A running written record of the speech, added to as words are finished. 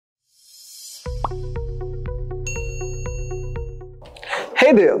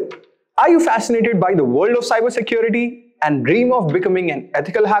Hey there! Are you fascinated by the world of cybersecurity and dream of becoming an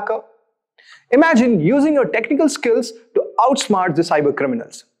ethical hacker? Imagine using your technical skills to outsmart the cyber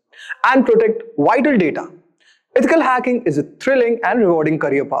criminals and protect vital data. Ethical hacking is a thrilling and rewarding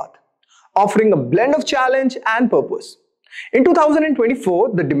career path, offering a blend of challenge and purpose. In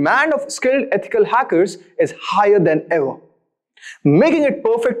 2024, the demand of skilled ethical hackers is higher than ever, making it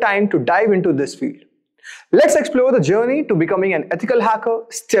perfect time to dive into this field. Let's explore the journey to becoming an ethical hacker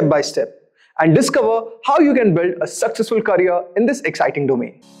step by step and discover how you can build a successful career in this exciting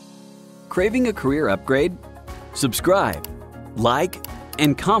domain. Craving a career upgrade? Subscribe, like,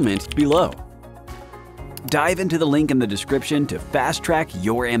 and comment below. Dive into the link in the description to fast-track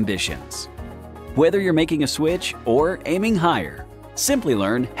your ambitions. Whether you're making a switch or aiming higher,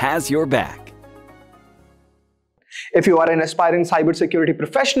 Simplilearn has your back. If you are an aspiring cybersecurity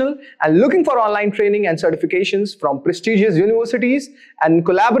professional and looking for online training and certifications from prestigious universities and in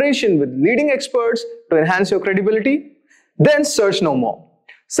collaboration with leading experts to enhance your credibility, then search no more.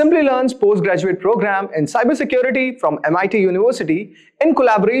 Simplilearn's postgraduate program in cybersecurity from MIT University in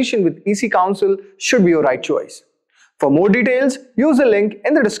collaboration with EC Council should be your right choice. For more details, use the link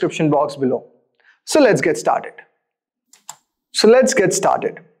in the description box below. So let's get started.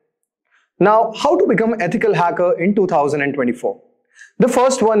 Now, how to become an ethical hacker in 2024? The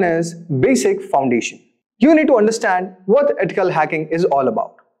first one is basic foundation. You need to understand what ethical hacking is all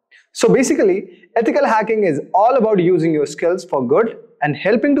about. So basically, ethical hacking is all about using your skills for good and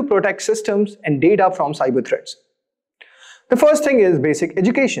helping to protect systems and data from cyber threats. The first thing is basic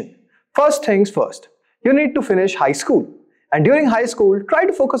education. First things first, you need to finish high school. And during high school, try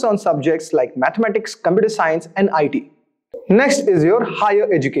to focus on subjects like mathematics, computer science, and IT. Next is your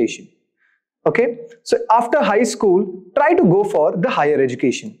higher education. Okay, so after high school, try to go for the higher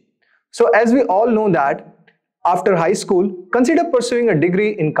education. So as we all know that after high school, consider pursuing a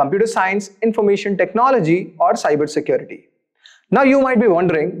degree in computer science, information technology, or cybersecurity. Now you might be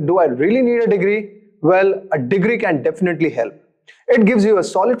wondering, do I really need a degree? Well, a degree can definitely help. It gives you a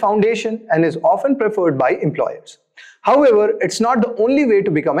solid foundation and is often preferred by employers. However, it's not the only way to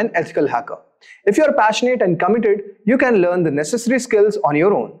become an ethical hacker. If you are passionate and committed, you can learn the necessary skills on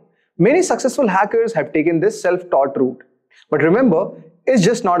your own. Many successful hackers have taken this self-taught route. But remember, it's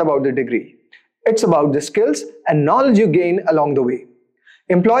just not about the degree. It's about the skills and knowledge you gain along the way.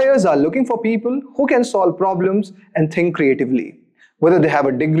 Employers are looking for people who can solve problems and think creatively, whether they have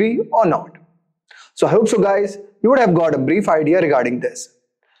a degree or not. So I hope so guys, you would have got a brief idea regarding this.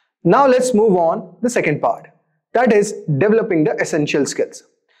 Now let's move on to the second part. That is developing the essential skills.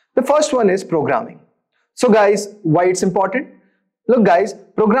 The first one is programming. So guys, why it's important? Look guys,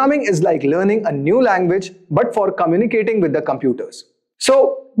 programming is like learning a new language but for communicating with the computers.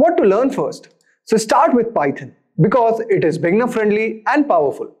 So what to learn first? So start with Python because it is beginner friendly and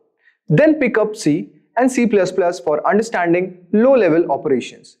powerful. Then pick up C and C++ for understanding low-level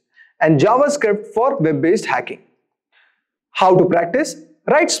operations and JavaScript for web-based hacking. How to practice?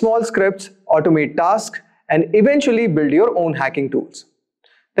 Write small scripts, automate tasks, and eventually build your own hacking tools.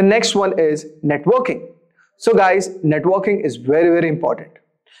 The next one is networking. So guys, networking is very important.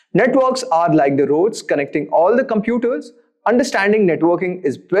 Networks are like the roads connecting all the computers. Understanding networking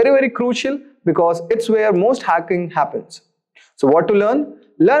is very crucial because it's where most hacking happens. So what to learn?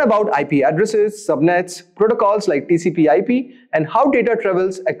 Learn about IP addresses, subnets, protocols like TCP/IP, and how data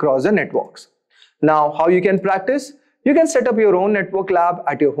travels across the networks. Now, how you can practice? You can set up your own network lab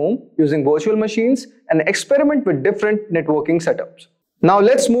at your home using virtual machines and experiment with different networking setups. Now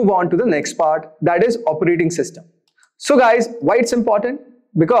let's move on to the next part, that is operating system. So guys, why it's important?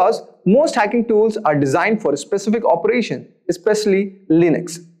 Because most hacking tools are designed for a specific operation, especially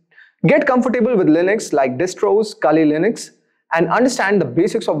Linux. Get comfortable with Linux like distros, Kali Linux, and understand the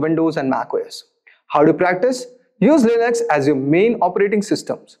basics of Windows and macOS. How to practice? Use Linux as your main operating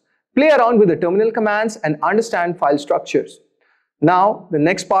systems. Play around with the terminal commands and understand file structures. Now, the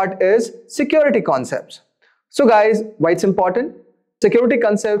next part is security concepts. So guys, why it's important? Security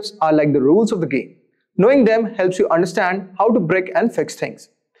concepts are like the rules of the game. Knowing them helps you understand how to break and fix things.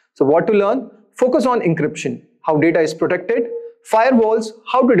 So what to learn? Focus on encryption, how data is protected, firewalls,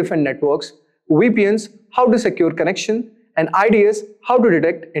 how to defend networks, VPNs, how to secure connection, and IDS, how to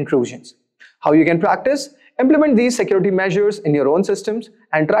detect intrusions. How you can practice? Implement these security measures in your own systems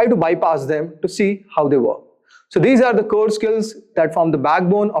and try to bypass them to see how they work. So these are the core skills that form the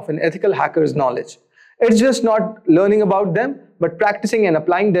backbone of an ethical hacker's knowledge. It's just not learning about them, but practicing and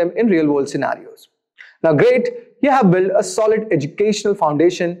applying them in real-world scenarios. Now great, you have built a solid educational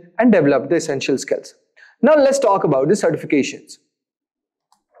foundation and developed the essential skills. Now let's talk about the certifications.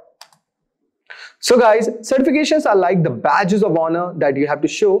 So guys, certifications are like the badges of honor that you have to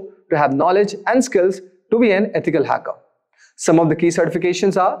show to have knowledge and skills to be an ethical hacker. Some of the key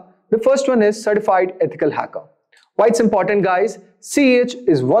certifications are, the first one is Certified Ethical Hacker. Why it's important guys? CEH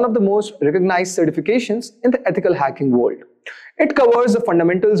is one of the most recognized certifications in the ethical hacking world. It covers the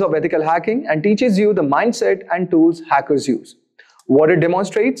fundamentals of ethical hacking and teaches you the mindset and tools hackers use. What it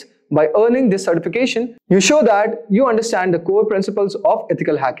demonstrates? By earning this certification, you show that you understand the core principles of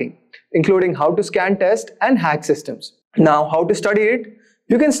ethical hacking, including how to scan, test, and hack systems. Now, how to study it?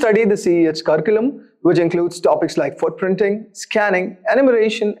 You can study the CEH curriculum, which includes topics like footprinting, scanning,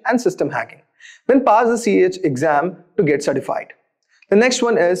 enumeration, and system hacking. Then pass the CEH exam to get certified. The next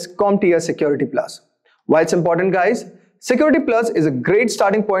one is CompTIA Security Plus. Why it's important guys? Security Plus is a great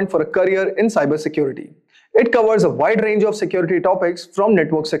starting point for a career in cybersecurity. It covers a wide range of security topics from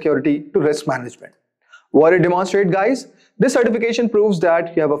network security to risk management. What it demonstrates guys? This certification proves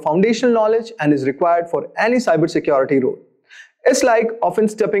that you have a foundational knowledge and is required for any cybersecurity role. It's like often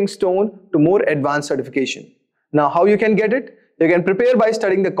stepping stone to more advanced certification. Now how you can get it? You can prepare by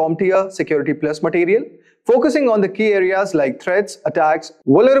studying the CompTIA Security Plus material, focusing on the key areas like threats, attacks,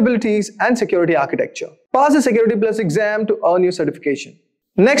 vulnerabilities, and security architecture. Pass the Security Plus exam to earn your certification.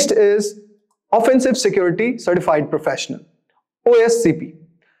 Next is Offensive Security Certified Professional, OSCP.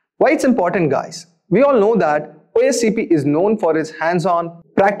 Why it's important guys? We all know that OSCP is known for its hands-on,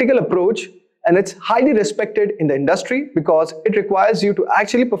 practical approach, and it's highly respected in the industry because it requires you to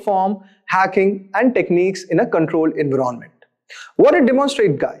actually perform hacking and techniques in a controlled environment. What it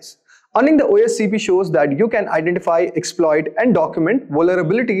demonstrates guys? Earning the OSCP shows that you can identify, exploit, and document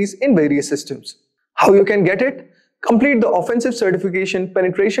vulnerabilities in various systems. How you can get it? Complete the Offensive Certification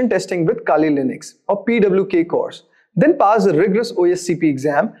Penetration Testing with Kali Linux or PWK course. Then pass the rigorous OSCP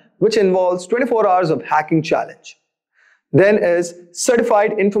exam, which involves 24 hours of hacking challenge. Then is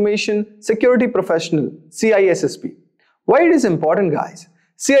Certified Information Security Professional, CISSP. Why it is important guys?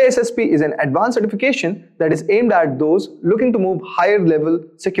 CISSP is an advanced certification that is aimed at those looking to move higher level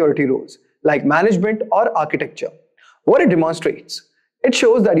security roles like management or architecture. What it demonstrates? It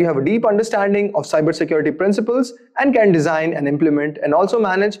shows that you have a deep understanding of cybersecurity principles and can design and implement and also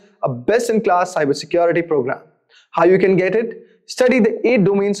manage a best-in-class cybersecurity program. How you can get it? Study the 8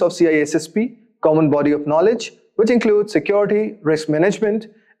 domains of CISSP, common body of knowledge, which includes security, risk management,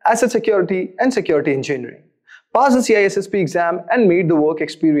 asset security, and security engineering. Pass the CISSP exam and meet the work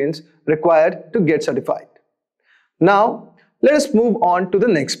experience required to get certified. Now, let us move on to the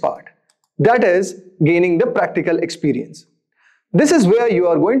next part. That is, gaining the practical experience. This is where you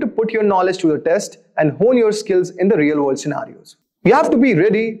are going to put your knowledge to the test and hone your skills in the real-world scenarios. You have to be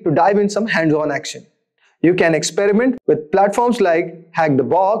ready to dive in some hands-on action. You can experiment with platforms like Hack the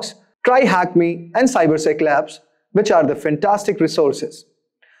Box, Try Hack Me, and CyberSec Labs, which are the fantastic resources.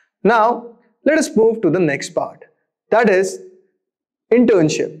 Now, let us move to the next part. That is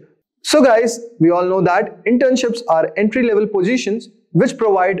internship. So guys, we all know that internships are entry-level positions which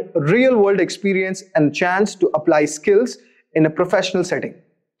provide real-world experience and chance to apply skills in a professional setting.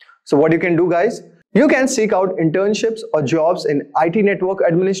 So what you can do guys? You can seek out internships or jobs in IT network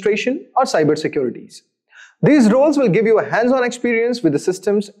administration or cybersecurity. These roles will give you a hands-on experience with the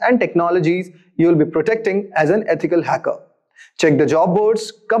systems and technologies you will be protecting as an ethical hacker. Check the job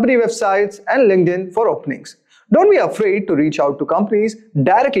boards, company websites, and LinkedIn for openings. Don't be afraid to reach out to companies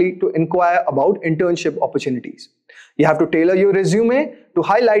directly to inquire about internship opportunities. You have to tailor your resume to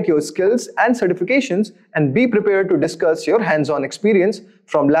highlight your skills and certifications and be prepared to discuss your hands-on experience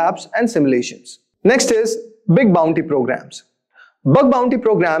from labs and simulations. Next is big bounty programs. Bug bounty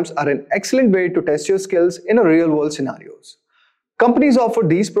programs are an excellent way to test your skills in a real-world scenarios. Companies offer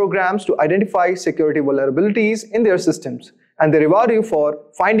these programs to identify security vulnerabilities in their systems, and they reward you for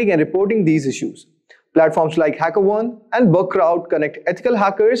finding and reporting these issues. Platforms like HackerOne and BugCrowd connect ethical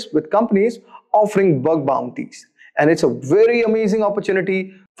hackers with companies offering bug bounties. And it's a very amazing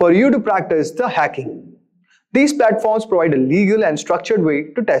opportunity for you to practice the hacking. These platforms provide a legal and structured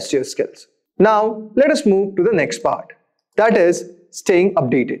way to test your skills. Now, let us move to the next part. That is staying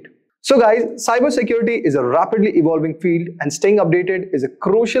updated. So guys, cybersecurity is a rapidly evolving field and staying updated is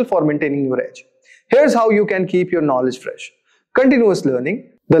crucial for maintaining your edge. Here's how you can keep your knowledge fresh. Continuous learning.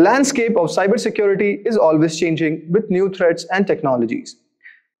 The landscape of cybersecurity is always changing with new threats and technologies.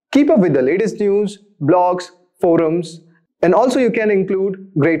 Keep up with the latest news, blogs, forums, and also you can include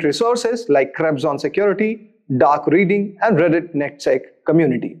great resources like Krebs on Security, Dark Reading, and Reddit NetSec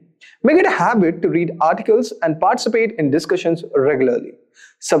community. Make it a habit to read articles and participate in discussions regularly.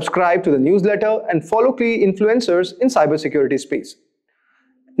 Subscribe to the newsletter and follow key influencers in cybersecurity space.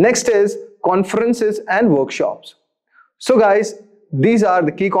 Next is conferences and workshops. So guys, these are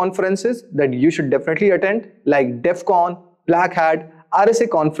the key conferences that you should definitely attend, like DEF CON, Black Hat, RSA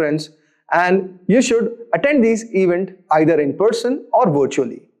conference, and you should attend these events either in person or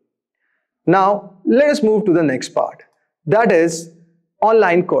virtually. Now, let us move to the next part, that is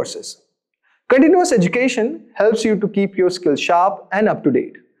online courses. Continuous education helps you to keep your skills sharp and up to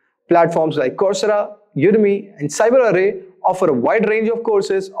date. Platforms like Coursera, Udemy, and CyberArray offer a wide range of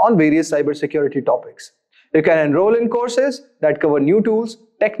courses on various cybersecurity topics. You can enroll in courses that cover new tools,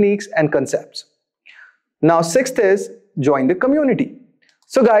 techniques, and concepts. Now, sixth is join the community.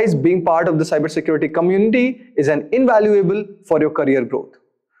 So guys, being part of the cybersecurity community is an invaluable for your career growth.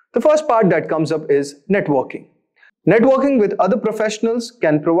 The first part that comes up is networking. Networking with other professionals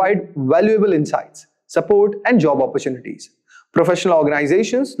can provide valuable insights, support, and job opportunities. Professional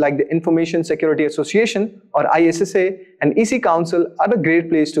organizations like the Information Security Association or ISSA and EC Council are a great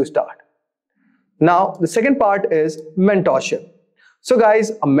place to start. Now, the second part is mentorship. So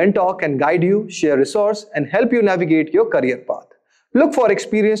guys, a mentor can guide you, share resources, and help you navigate your career path. Look for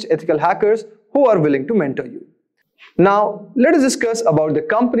experienced ethical hackers who are willing to mentor you. Now, let us discuss about the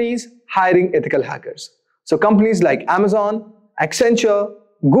companies hiring ethical hackers. So companies like Amazon, Accenture,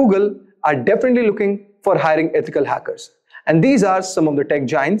 Google are definitely looking for hiring ethical hackers. And these are some of the tech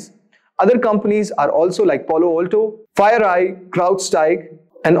giants. Other companies are also like Palo Alto, FireEye, CrowdStrike,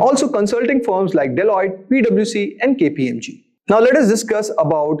 and also consulting firms like Deloitte, PwC, and KPMG. Now let us discuss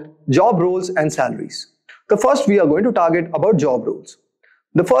about job roles and salaries. The first we are going to target about job roles.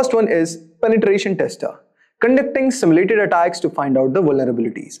 The first one is penetration tester, conducting simulated attacks to find out the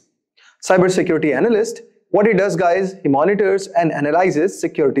vulnerabilities. Cybersecurity analyst, what he does guys, he monitors and analyzes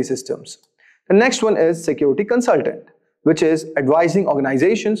security systems. The next one is security consultant, which is advising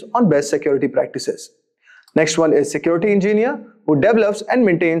organizations on best security practices. Next one is security engineer, who develops and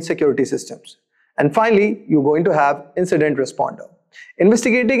maintains security systems. And finally, you're going to have incident responder,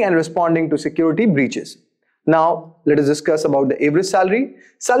 investigating and responding to security breaches. Now, let us discuss about the average salary.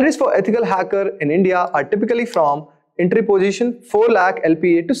 Salaries for ethical hacker in India are typically from entry position 4 lakh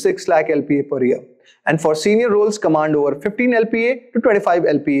LPA to 6 lakh LPA per year. And for senior roles command over 15 LPA to 25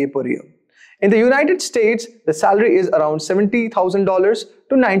 LPA per year. In the United States, the salary is around $70,000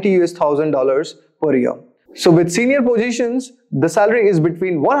 to $90,000 per year. So with senior positions, the salary is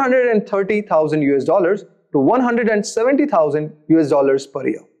between $130,000 to $170,000 per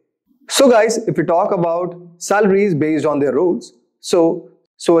year. So guys, if we talk about salaries based on their roles, so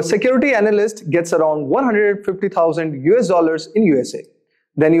a security analyst gets around $150,000 in USA.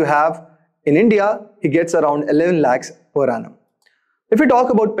 Then you have in India, he gets around 11 lakhs per annum. If we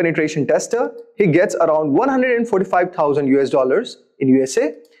talk about penetration tester, he gets around $145,000 in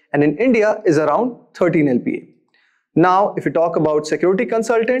USA, and in India is around 13 LPA. Now, if we talk about security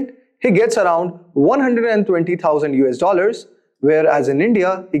consultant, he gets around $120,000, whereas in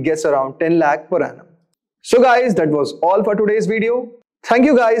India, he gets around 10 lakh per annum. So guys, that was all for today's video. Thank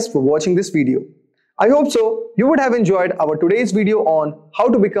you guys for watching this video. I hope so you would have enjoyed our today's video on how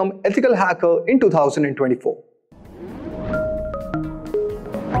to become ethical hacker in 2024.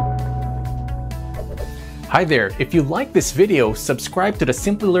 Hi there, if you like this video, subscribe to the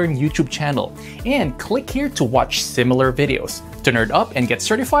Simplilearn YouTube channel and click here to watch similar videos. To nerd up and get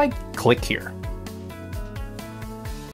certified, click here.